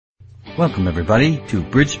Welcome, everybody, to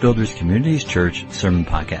Bridge Builders Communities Church Sermon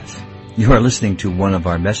Podcast. You are listening to one of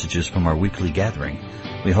our messages from our weekly gathering.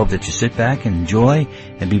 We hope that you sit back and enjoy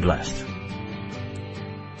and be blessed.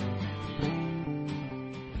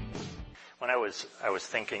 When I was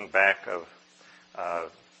thinking back of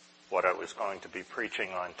what I was going to be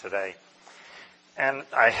preaching on today, and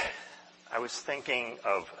I was thinking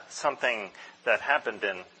of something that happened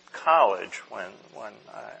in college when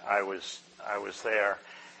I was there.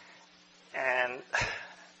 And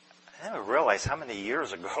I never realized how many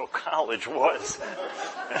years ago college was.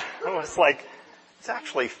 It's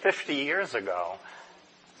actually 50 years ago.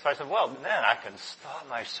 So I said, well, then I can start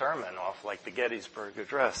my sermon off like the Gettysburg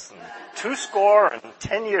Address. And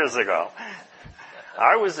 10 years ago,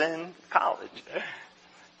 I was in college.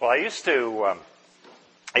 Well, I used to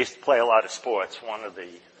play a lot of sports. One of the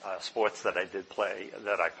sports that I did play,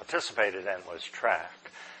 that I participated in, was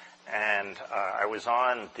track. And I was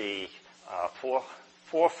on the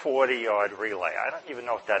 440-yard relay. I don't even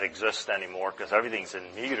know if that exists anymore because everything's in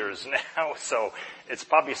meters now, so it's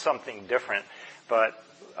probably something different. But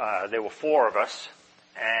there were four of us,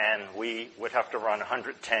 and we would have to run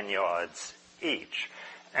 110 yards each.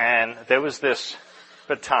 And there was this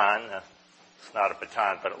baton. It's not a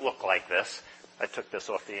baton, but it looked like this. I took this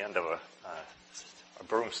off the end of a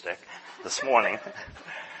broomstick this morning.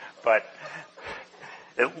 But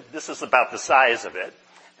this is about the size of it.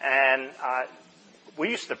 And we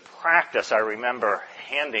used to practice, I remember,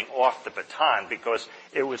 handing off the baton because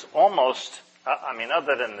it was almost,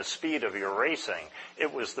 other than the speed of your racing,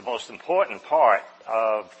 it was the most important part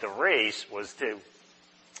of the race was to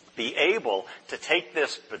be able to take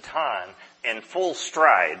this baton in full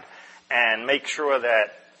stride and make sure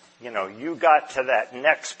that, you got to that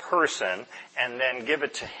next person and then give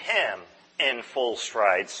it to him in full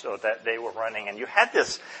stride so that they were running. And you had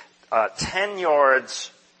this 10 yards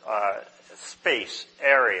space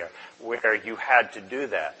area where you had to do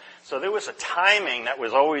that. So there was a timing that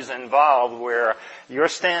was always involved where you're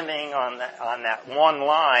standing on that one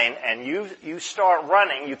line and you start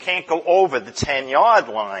running. You can't go over the 10-yard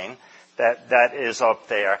line that is up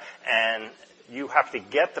there, and you have to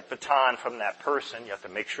get the baton from that person. You have to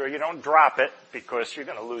make sure you don't drop it because you're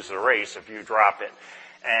going to lose the race if you drop it,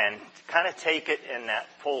 and kind of take it in that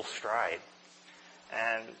full stride.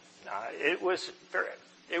 And it was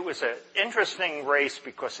an interesting race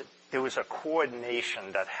because there was a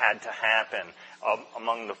coordination that had to happen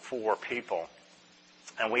among the four people.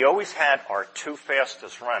 And we always had our two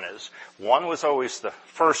fastest runners. One was always the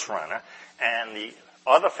first runner, and the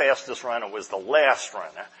other fastest runner was the last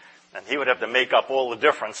runner. And he would have to make up all the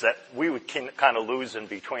difference that we would kind of lose in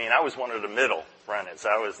between. I was one of the middle runners.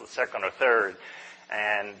 I was the second or third.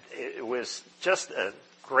 And it was just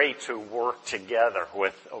great to work together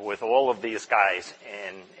with all of these guys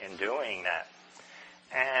in doing that.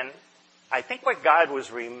 And I think what God was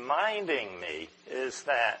reminding me is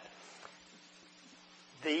that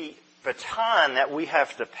the baton that we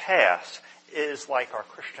have to pass is like our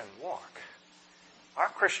Christian walk.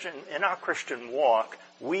 In our Christian walk,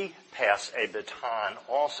 we pass a baton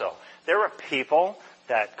also. There are people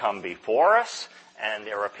that come before us, and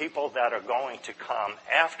there are people that are going to come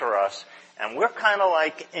after us. And we're kind of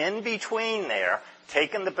like in between there,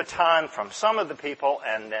 taking the baton from some of the people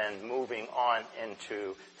and then moving on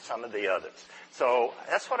into some of the others. So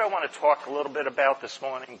that's what I want to talk a little bit about this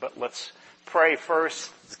morning, but let's pray first.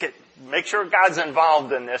 Make sure God's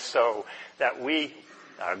involved in this so that we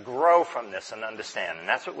grow from this and understand. And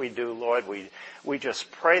that's what we do, Lord. We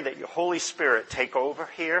just pray that your Holy Spirit take over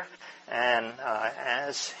here, and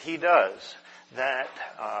as he does, that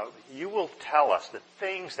you will tell us the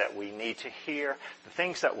things that we need to hear, the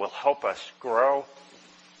things that will help us grow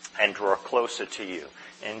and draw closer to you.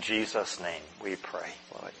 In Jesus' name we pray,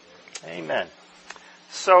 Lord. Amen.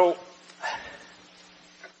 So,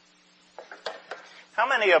 how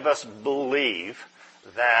many of us believe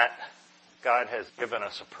that God has given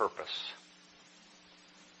us a purpose?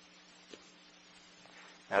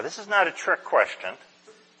 Now, this is not a trick question,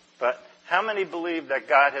 but how many believe that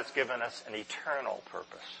God has given us an eternal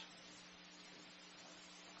purpose?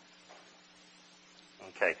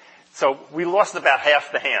 Okay, so we lost about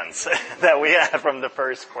half the hands that we had from the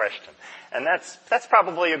first question. And that's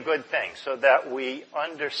probably a good thing, so that we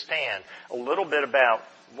understand a little bit about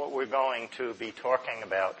what we're going to be talking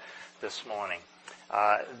about this morning.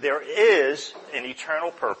 There is an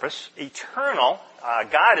eternal purpose.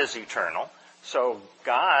 God is eternal. So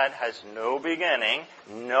God has no beginning,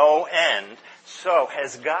 no end. So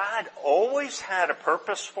has God always had a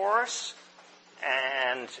purpose for us?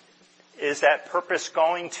 And is that purpose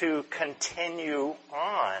going to continue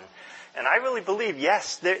on? And I really believe,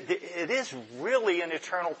 yes, it is really an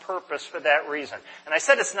eternal purpose for that reason. And I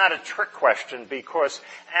said it's not a trick question because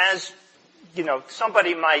as,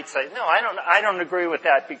 somebody might say, no, I don't agree with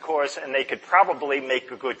that because, and they could probably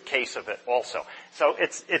make a good case of it also. So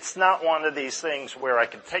it's not one of these things where I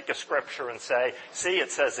could take a scripture and say, see,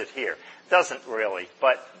 it says it here. Doesn't really,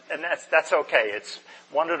 and that's okay. It's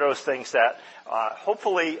one of those things that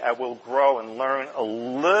hopefully I will grow and learn a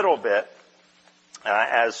little bit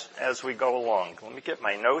as we go along. Let me get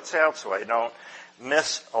my notes out so I don't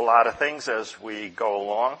miss a lot of things as we go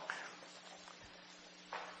along.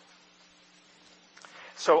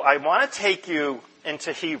 So I want to take you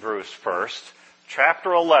into Hebrews first,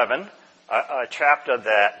 chapter 11, a chapter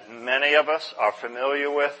that many of us are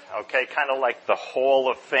familiar with, okay, kind of like the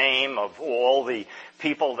Hall of Fame of all the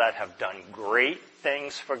people that have done great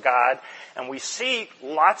things for God. And we see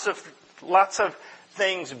lots of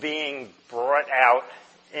things being brought out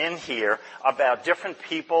in here about different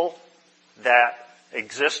people that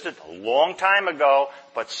existed a long time ago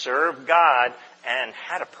but served God and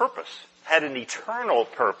had a purpose. Had an eternal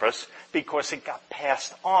purpose because it got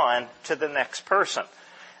passed on to the next person.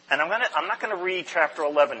 And I'm not going to read chapter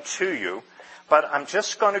 11 to you, but I'm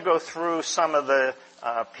just going to go through some of the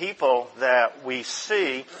people that we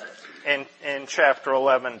see in chapter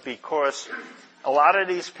 11 because a lot of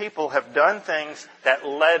these people have done things that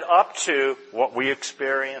led up to what we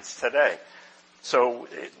experience today. So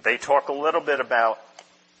they talk a little bit about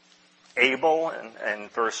Abel in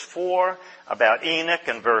verse 4, about Enoch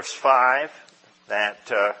in verse 5,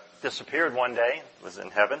 that disappeared one day, was in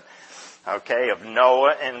heaven. Okay, of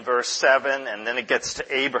Noah in verse 7, and then it gets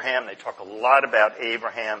to Abraham. They talk a lot about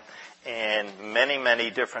Abraham in many,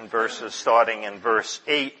 many different verses, starting in verse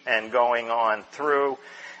 8 and going on through.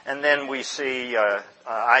 And then we see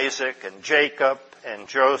Isaac and Jacob and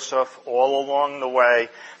Joseph all along the way.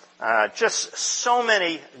 Just so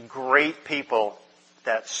many great people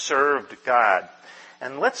that served God.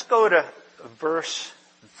 And let's go to verse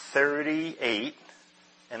 38,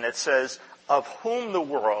 and it says, of whom the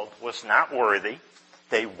world was not worthy,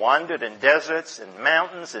 they wandered in deserts and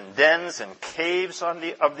mountains and dens and caves of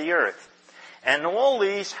the earth. And all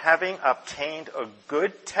these, having obtained a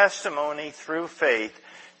good testimony through faith,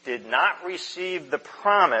 did not receive the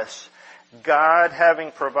promise, God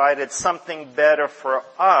having provided something better for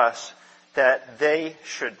us, that they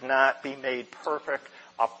should not be made perfect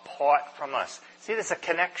apart from us. See, there's a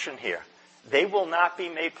connection here. They will not be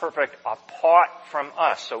made perfect apart from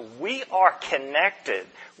us. So we are connected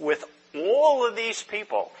with all of these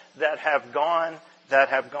people that have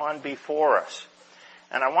gone before us.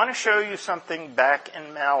 And I want to show you something back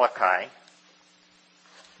in Malachi,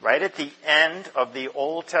 right at the end of the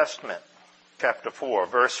Old Testament, chapter 4,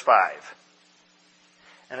 verse 5.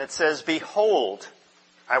 And it says, behold,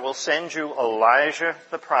 I will send you Elijah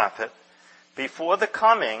the prophet before the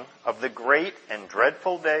coming of the great and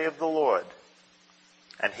dreadful day of the Lord.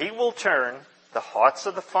 And he will turn the hearts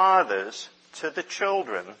of the fathers to the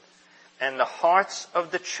children, and the hearts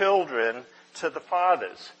of the children to the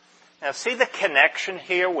fathers. Now see the connection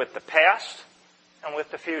here with the past and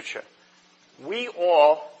with the future. We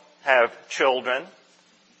all have children,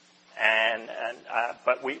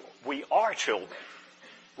 but we are children.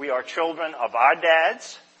 We are children of our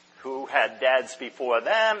dads, who had dads before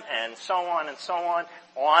them, and so on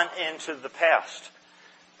into the past.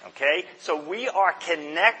 Okay? So we are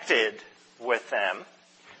connected with them,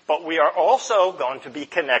 but we are also going to be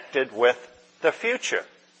connected with the future,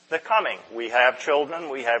 the coming. We have children,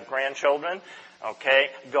 we have grandchildren, okay,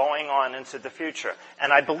 going on into the future.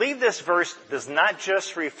 And I believe this verse does not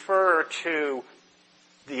just refer to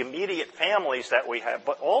the immediate families that we have,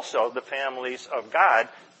 but also the families of God,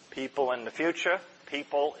 people in the future,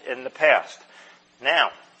 people in the past.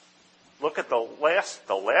 Now, look at the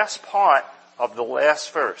last part of the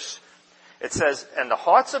last verse. It says, and the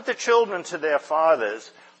hearts of the children to their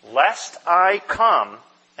fathers, lest I come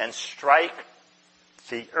and strike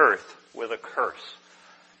the earth with a curse.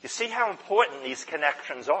 You see how important these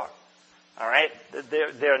connections are. All right?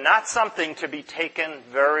 They're not something to be taken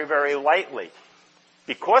very, very lightly.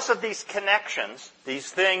 Because of these connections, these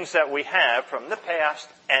things that we have from the past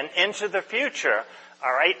and into the future,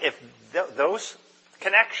 all right, if those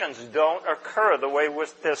connections don't occur the way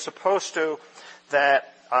they're supposed to,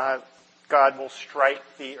 that God will strike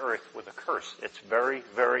the earth with a curse. It's very,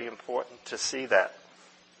 very important to see that.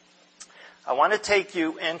 I want to take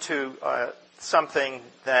you into something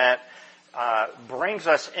that brings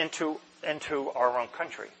us into our own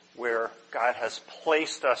country, where God has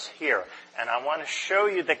placed us here. And I want to show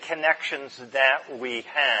you the connections that we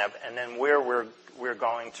have and then where we're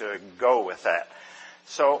going to go with that.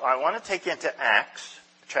 So I want to take you into Acts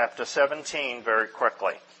chapter 17 very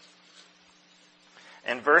quickly.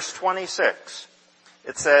 In verse 26,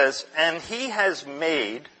 it says, "And he has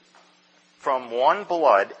made from one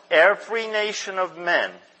blood every nation of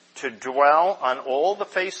men to dwell on all the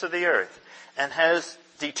face of the earth, and has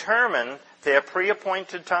determined their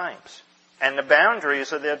pre-appointed times and the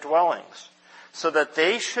boundaries of their dwellings, so that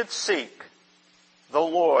they should seek the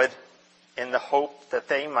Lord in the hope that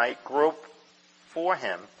they might grope for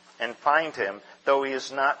him and find him, though he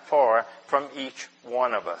is not far from each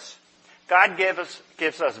one of us." God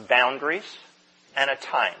gives us boundaries and a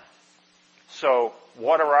time. So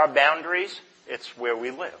what are our boundaries? It's where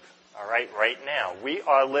we live. All right now. We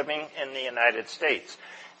are living in the United States.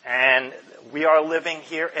 And we are living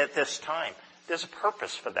here at this time. There's a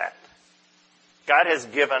purpose for that. God has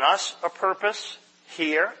given us a purpose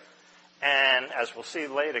here. And as we'll see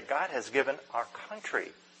later, God has given our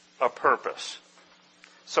country a purpose.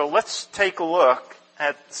 So let's take a look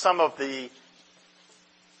at some of the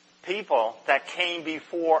people that came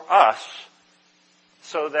before us,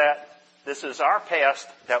 so that this is our past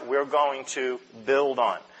that we're going to build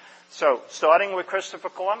on. So, starting with Christopher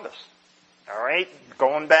Columbus. All right,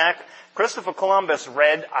 going back, Christopher Columbus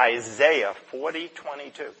read Isaiah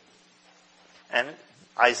 40:22. And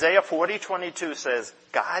Isaiah 40:22 says,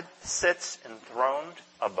 "God sits enthroned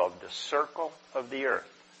above the circle of the earth."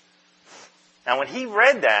 Now when he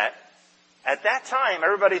read that, at that time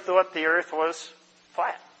everybody thought the earth was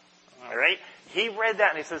flat. All right? He read that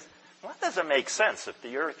and he says, well, that doesn't make sense if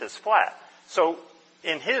the earth is flat. So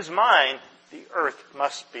in his mind, the earth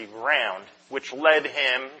must be round, which led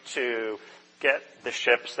him to get the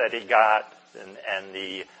ships that he got and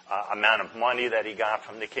the amount of money that he got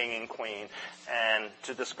from the king and queen, and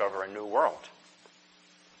to discover a new world.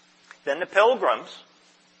 Then the Pilgrims,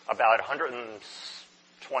 about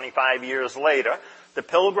 125 years later, the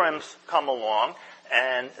Pilgrims come along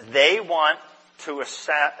and they want to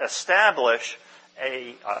establish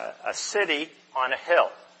a city on a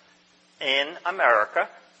hill. In America,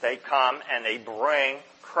 they come and they bring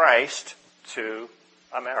Christ to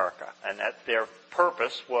America. And that their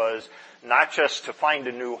purpose was not just to find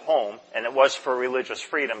a new home, and it was for religious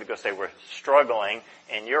freedom because they were struggling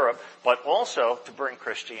in Europe, but also to bring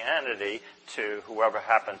Christianity to whoever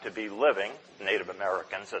happened to be living, Native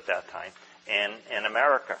Americans at that time, in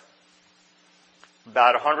America.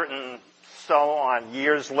 About 100 and so on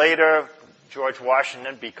years later, George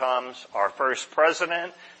Washington becomes our first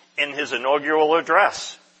president. In his inaugural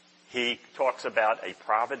address, he talks about a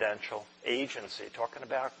providential agency, talking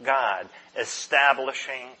about God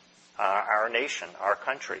establishing our nation, our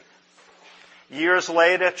country. Years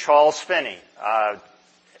later, Charles Finney,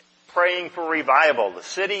 praying for revival, the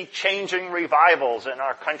city-changing revivals in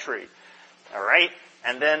our country. All right?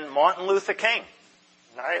 And then Martin Luther King,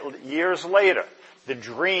 all right? Years later, the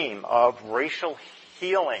dream of racial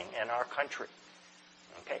healing in our country.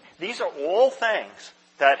 Okay? These are all things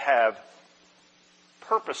that have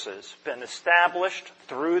purposes been established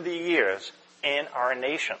through the years in our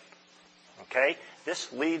nation. Okay?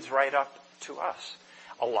 This leads right up to us.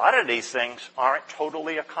 A lot of these things aren't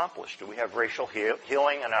totally accomplished. Do we have racial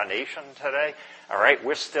healing in our nation today? All right?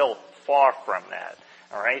 We're still far from that.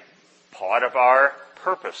 All right? Part of our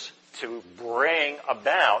purpose to bring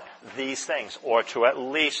about these things, or to at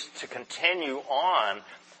least to continue on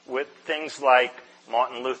with things like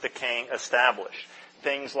Martin Luther King established,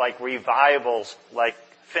 things like revivals like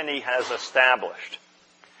Finney has established.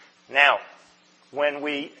 Now, when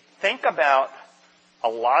we think about a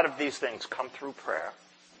lot of these things come through prayer,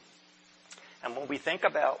 and when we think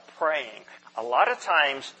about praying, a lot of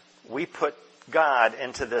times we put God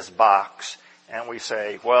into this box and we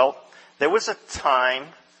say, well, there was a time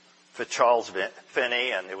for Charles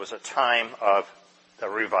Finney, and there was a time of the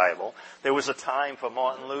revival. There was a time for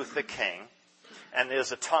Martin Luther King, and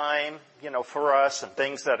there's a time, for us and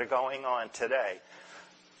things that are going on today.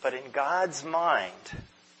 But in God's mind,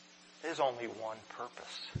 there's only one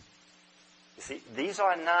purpose. You see, these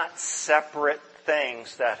are not separate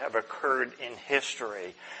things that have occurred in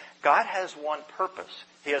history. God has one purpose.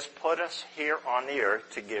 He has put us here on the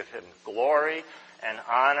earth to give him glory and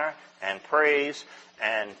honor and praise,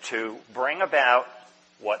 and to bring about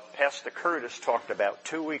what Pastor Curtis talked about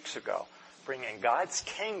 2 weeks ago, bringing God's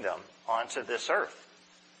kingdom onto this earth.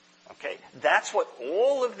 Okay, that's what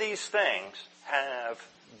all of these things have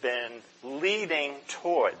been leading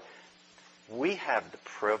toward. We have the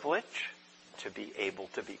privilege to be able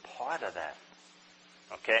to be part of that.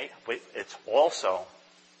 Okay, but it's also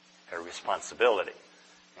a responsibility.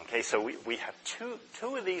 Okay, so we have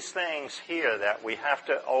two of these things here that we have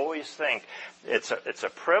to always think. It's a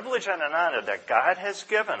privilege and an honor that God has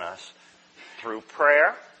given us through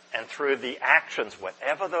prayer and through the actions,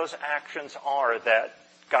 whatever those actions are that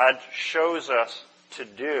God shows us to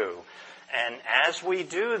do. And as we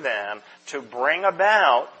do them, to bring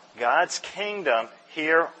about God's kingdom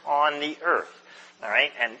here on the earth. All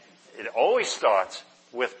right? And it always starts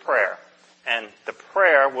with prayer. And the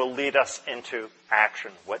prayer will lead us into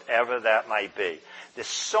action, whatever that might be. There's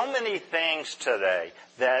so many things today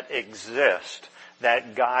that exist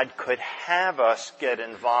that God could have us get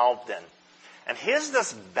involved in. And here's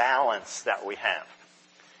this balance that we have.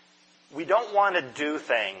 We don't want to do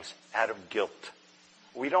things out of guilt.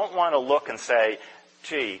 We don't want to look and say,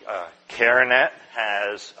 gee, CareNet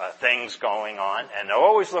has things going on, and they're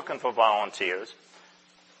always looking for volunteers.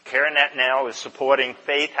 CareNet now is supporting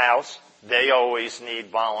Faith House. They always need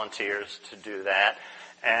volunteers to do that.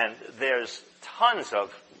 And there's tons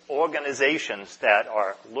of organizations that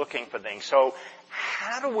are looking for things. So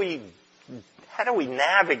how do we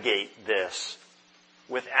navigate this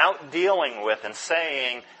without dealing with and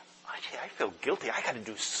saying, oh, gee, I feel guilty. I got to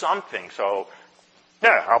do something. So,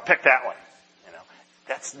 yeah, I'll pick that one.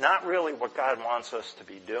 That's not really what God wants us to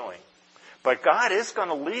be doing. But God is going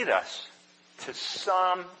to lead us to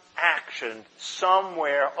some action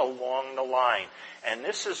somewhere along the line. And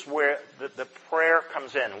this is where the prayer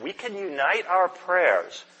comes in. We can unite our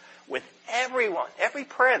prayers with everyone, every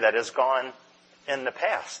prayer that has gone in the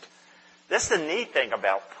past. This is the neat thing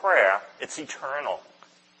about prayer. It's eternal.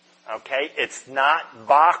 Okay? It's not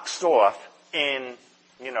boxed off in,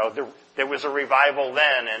 there was a revival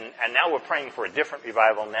then, and now we're praying for a different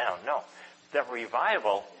revival now. No. The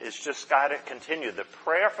revival is just got to continue. The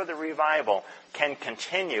prayer for the revival can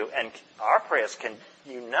continue, and our prayers can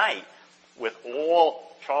unite with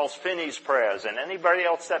all Charles Finney's prayers and anybody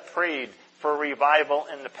else that prayed for revival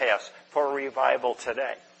in the past, for revival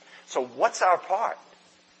today. So what's our part?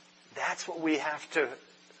 That's what we have to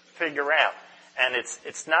figure out. And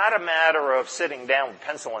it's not a matter of sitting down with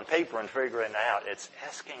pencil and paper and figuring it out. It's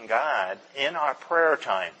asking God in our prayer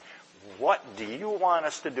time, what do you want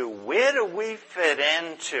us to do? Where do we fit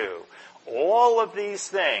into all of these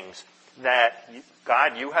things that,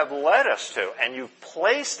 God, you have led us to, and you've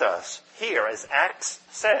placed us here, as Acts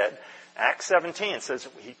said, Acts 17 says,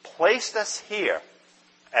 he placed us here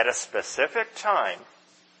at a specific time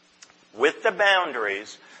with the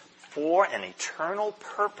boundaries for an eternal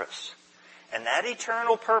purpose. And that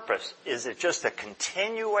eternal purpose is just a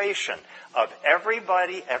continuation of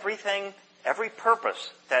everybody, everything, every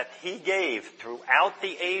purpose that he gave throughout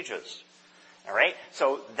the ages. All right?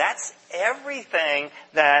 So that's everything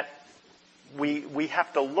that we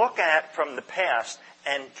have to look at from the past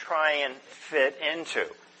and try and fit into.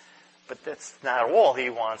 But that's not all he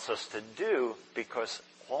wants us to do, because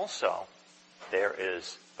also there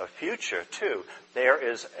is a future too. There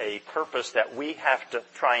is a purpose that we have to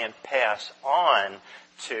try and pass on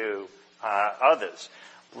to others.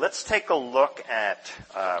 Let's take a look at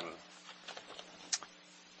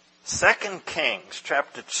 2 Kings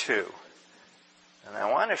chapter 2. And I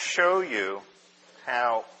want to show you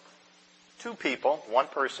how two people, one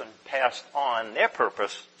person passed on their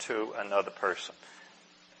purpose to another person.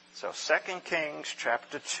 So 2 Kings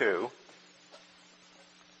chapter 2.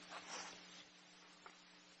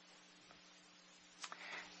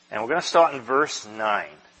 And we're going to start in verse 9.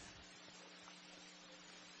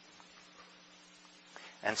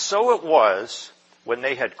 And so it was, when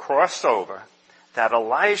they had crossed over, that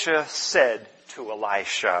Elijah said to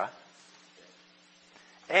Elisha,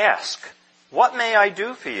 ask, what may I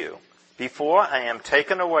do for you before I am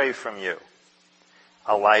taken away from you?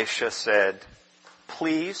 Elisha said,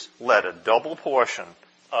 please let a double portion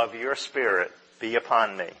of your spirit be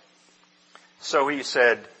upon me. So he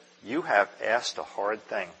said, you have asked a hard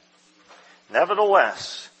thing.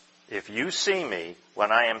 Nevertheless, if you see me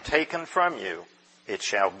when I am taken from you, it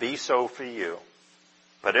shall be so for you.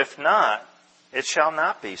 But if not, it shall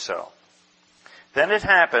not be so. Then it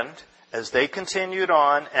happened, as they continued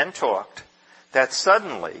on and talked, that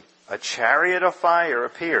suddenly a chariot of fire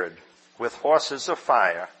appeared with horses of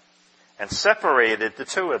fire and separated the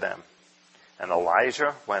two of them. And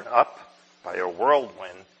Elijah went up by a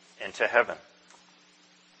whirlwind into heaven.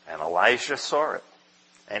 And Elisha saw it.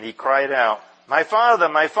 And he cried out, my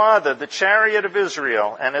father, the chariot of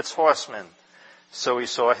Israel and its horsemen. So he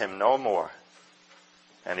saw him no more.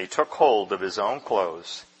 And he took hold of his own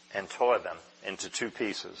clothes and tore them into two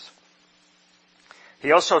pieces.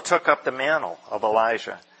 He also took up the mantle of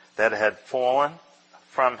Elijah that had fallen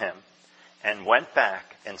from him and went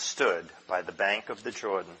back and stood by the bank of the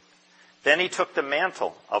Jordan. Then he took the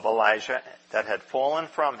mantle of Elijah that had fallen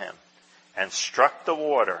from him and struck the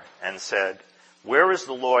water and said, "Where is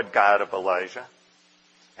the Lord God of Elijah?"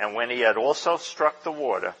 And when he had also struck the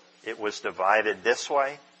water, it was divided this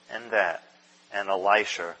way and that, and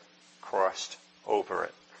Elisha crossed over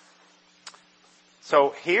it.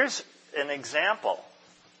 So here's an example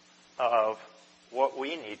of what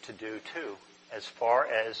we need to do too, as far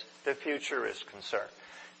as the future is concerned.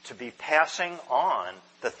 To be passing on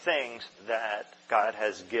the things that God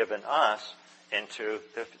has given us into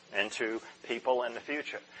people in the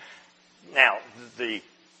future. Now,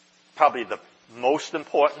 probably the most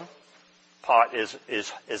important part is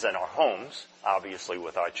in our homes, obviously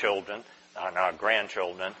with our children and our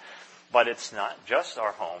grandchildren, but it's not just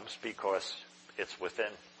our homes, because it's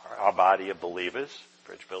within our body of believers,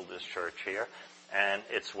 Bridge Builders Church here, and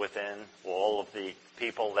it's within all of the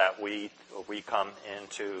people that we come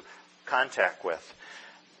into contact with.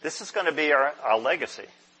 This is going to be our legacy.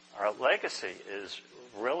 Our legacy is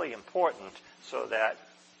really important, so that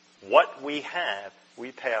what we have,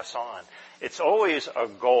 we pass on. It's always a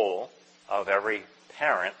goal of every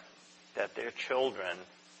parent that their children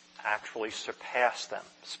actually surpass them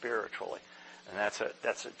spiritually. And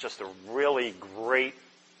that's just a really great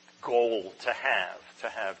goal to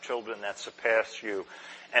have children that surpass you.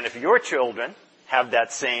 And if your children have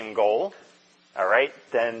that same goal, all right,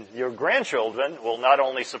 then your grandchildren will not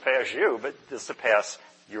only surpass you, but to surpass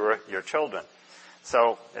your children.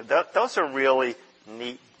 So those are really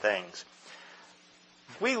neat things.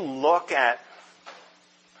 If we look at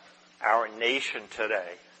our nation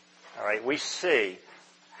today, all right, we see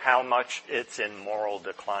how much it's in moral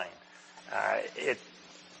decline.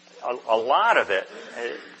 A lot of it,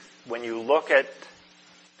 when you look at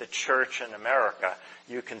the church in America,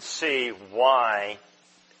 you can see why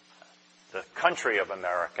the country of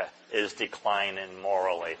America is declining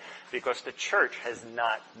morally, because the church has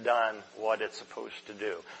not done what it's supposed to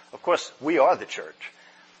do. Of course, we are the church.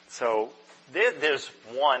 So there's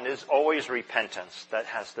always repentance that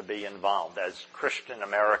has to be involved. As Christian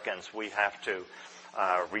Americans, we have to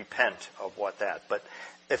repent of what that. But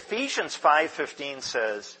Ephesians 5:15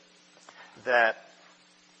 says that,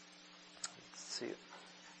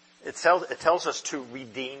 it tells us to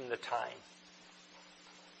redeem the time.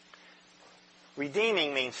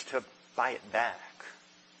 Redeeming means to buy it back.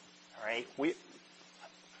 All right?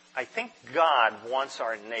 I think God wants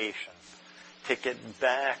our nation to get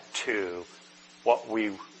back to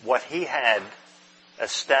what He had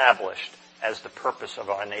established as the purpose of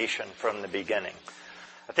our nation from the beginning.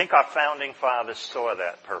 I think our founding fathers saw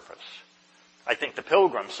that purpose. I think the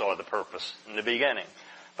Pilgrims saw the purpose in the beginning.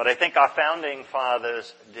 But I think our founding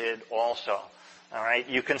fathers did also. All right?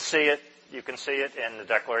 You can see it in the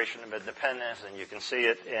Declaration of Independence, and you can see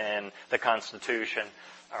it in the Constitution.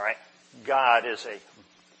 All right? God is a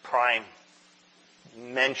prime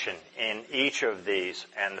mention in each of these,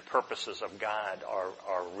 and the purposes of God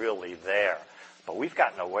are really there. But we've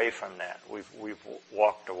gotten away from that. We've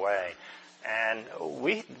walked away. And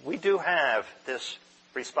we do have this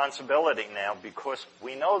responsibility now, because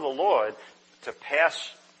we know the Lord, to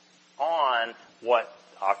pass on what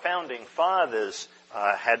our founding fathers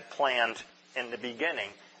had planned in the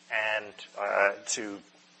beginning, and to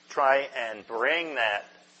try and bring that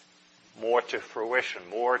more to fruition,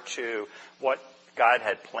 more to what God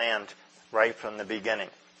had planned right from the beginning.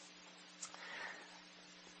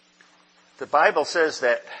 The Bible says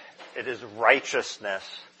that it is righteousness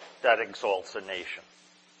that exalts a nation.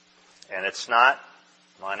 And it's not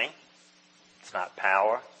money, it's not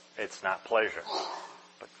power, it's not pleasure.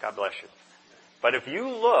 But God bless you. But if you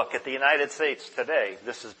look at the United States today,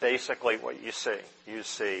 this is basically what you see. You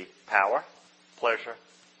see power, pleasure,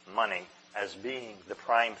 money as being the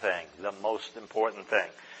prime thing, the most important thing.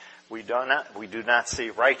 We do not see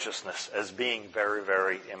righteousness as being very,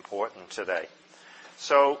 very important today.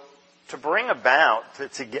 So to bring about,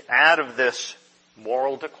 to get out of this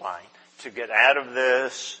moral decline, to get out of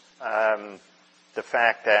this, the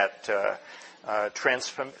fact that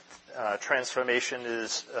transformation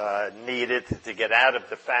is needed, to get out of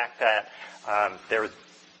the fact that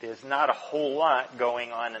there's not a whole lot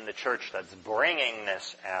going on in the church that's bringing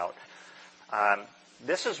this out.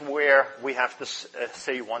 This is where we have to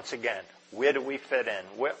see once again, where do we fit in?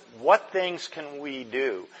 What things can we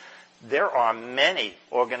do? There are many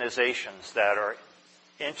organizations that are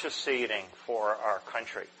interceding for our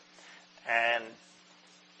country. And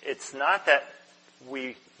it's not that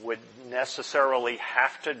we would necessarily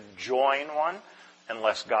have to join one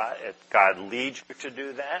unless God leads you to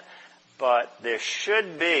do that. But there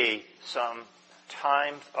should be some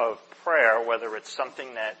time of prayer, whether it's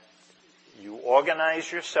something that you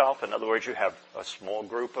organize yourself. In other words, you have a small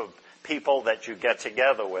group of people that you get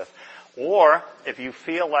together with. Or if you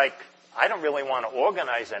feel like, I don't really want to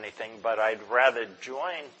organize anything, but I'd rather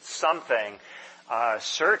join something,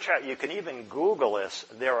 search out, you can even Google this.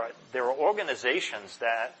 There are organizations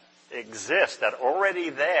that exist, that are already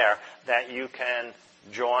there, that you can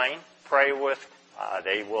join, pray with.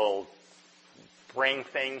 They will bring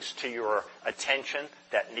things to your attention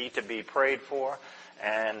that need to be prayed for.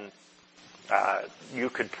 And you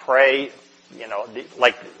could pray,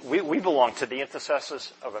 like we belong to the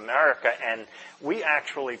Intercessors of America, and we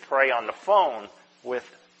actually pray on the phone with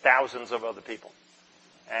thousands of other people.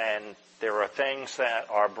 And there are things that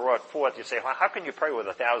are brought forth. You say, well, how can you pray with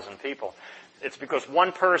 1,000 people? It's because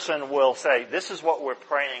one person will say, this is what we're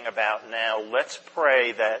praying about now. Let's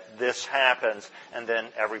pray that this happens. And then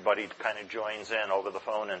everybody kind of joins in over the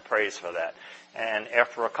phone and prays for that. And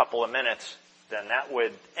after a couple of minutes, then that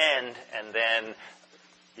would end. And then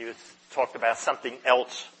you talked about something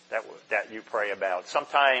else that you pray about.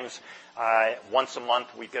 Sometimes once a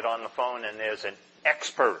month we get on the phone and there's an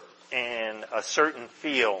expert in a certain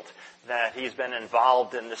field that he's been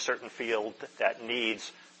involved in this certain field that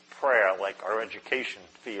needs prayer, like our education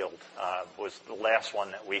field was the last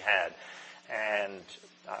one that we had. And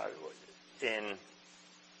in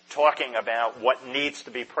talking about what needs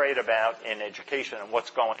to be prayed about in education and what's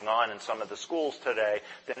going on in some of the schools today,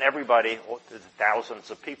 then everybody,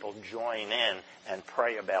 thousands of people, join in and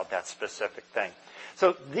pray about that specific thing.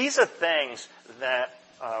 So these are things that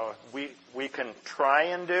we can try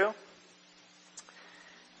and do.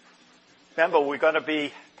 Remember, we're going to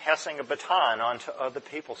be passing a baton on to other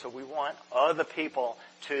people, so we want other people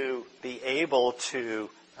to be able to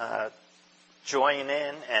join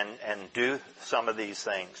in and do some of these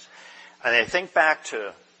things. And I think back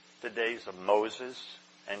to the days of Moses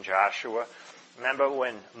and Joshua. Remember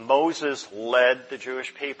when Moses led the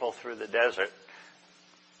Jewish people through the desert,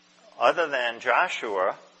 other than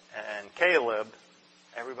Joshua and Caleb,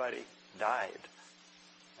 everybody died.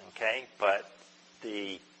 Okay? But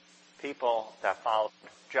the people that followed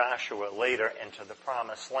Joshua later into the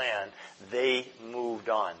promised land, they moved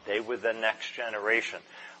on. They were the next generation.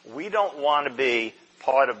 We don't want to be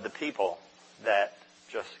part of the people that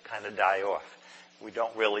just kind of die off. We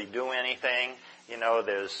don't really do anything.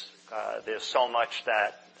 There's so much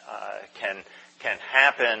that can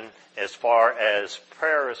happen as far as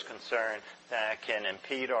prayer is concerned that can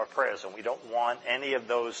impede our prayers, and we don't want any of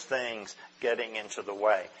those things getting into the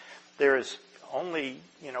way. There is only,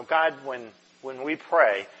 God, when we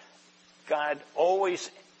pray, God always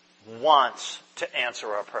wants to answer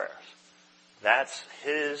our prayers. That's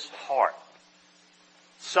His heart.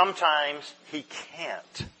 Sometimes He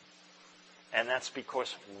can't, and that's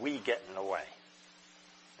because we get in the way.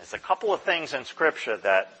 There's a couple of things in Scripture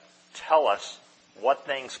that tell us what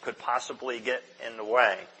things could possibly get in the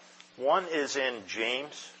way. One is in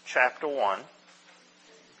James chapter 1,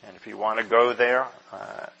 and if you want to go there,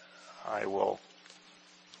 I will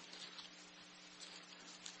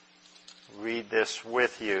read this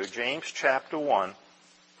with you. James chapter 1.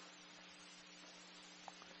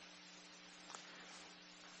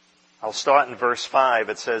 I'll start in verse 5.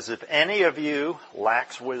 It says, if any of you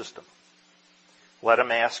lacks wisdom, let him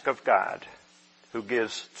ask of God, who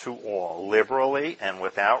gives to all liberally and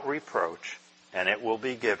without reproach, and it will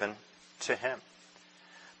be given to him.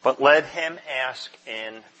 But let him ask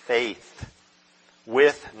in faith,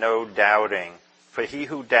 with no doubting. For he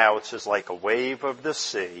who doubts is like a wave of the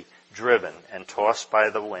sea, driven and tossed by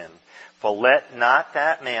the wind. For let not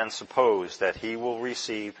that man suppose that he will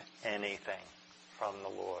receive anything from the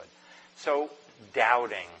Lord. So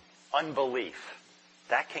doubting, unbelief,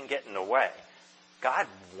 that can get in the way. God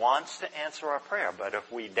wants to answer our prayer, but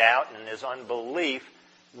if we doubt and there's unbelief,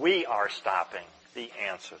 we are stopping the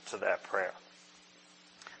answer to that prayer.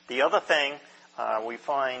 The other thing we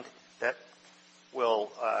find that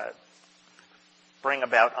will bring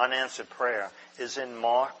about unanswered prayer is in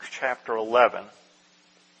Mark chapter 11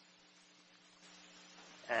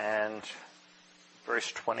 and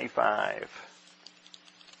verse 25.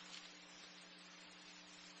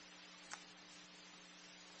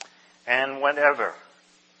 And whenever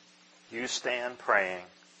you stand praying,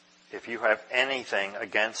 if you have anything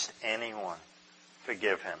against anyone,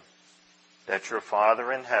 forgive him, that your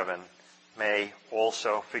Father in heaven may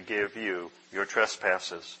also forgive you your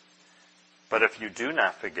trespasses. But if you do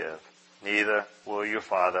not forgive, neither will your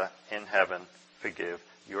Father in heaven forgive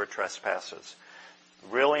your trespasses.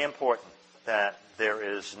 Really important that there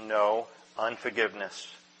is no unforgiveness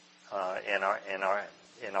in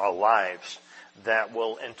our lives that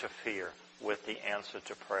will interfere with the answer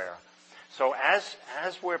to prayer. So as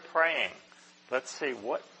we're praying, let's see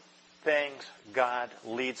what things God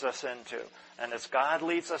leads us into. And as God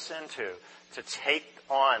leads us into, to take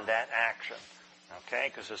on that action. Okay?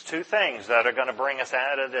 Because there's two things that are going to bring us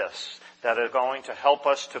out of this, that are going to help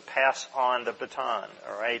us to pass on the baton,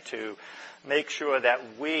 all right? To make sure that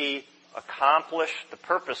we accomplish the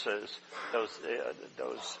purposes,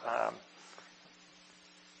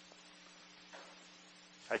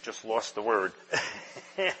 I just lost the word.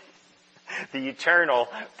 The eternal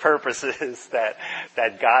purposes that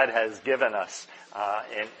God has given us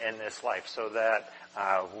in this life, so that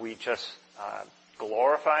we just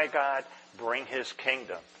glorify God, bring His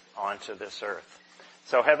kingdom onto this earth.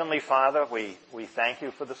 So Heavenly Father, we thank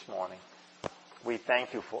you for this morning. We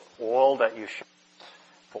thank you for all that you show us,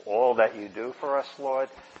 for all that you do for us, Lord.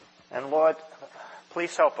 And Lord,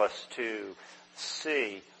 please help us to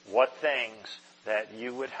see what things that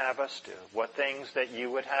you would have us do, what things that you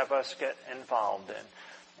would have us get involved in.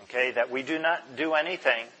 Okay, that we do not do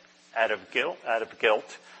anything out of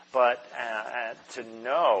guilt, but to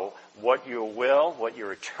know what your will, what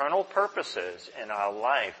your eternal purpose is in our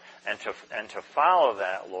life, and to follow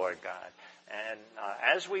that, Lord God. And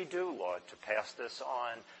as we do, Lord, to pass this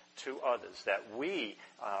on to others, that we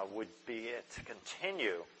would be to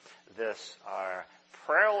continue this our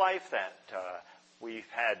prayer life that we've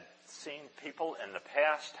seen people in the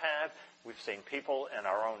past have, we've seen people in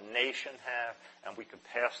our own nation have, and we can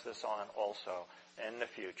pass this on also in the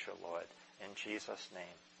future, Lord. In Jesus'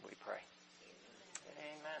 name we pray.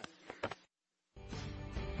 Amen.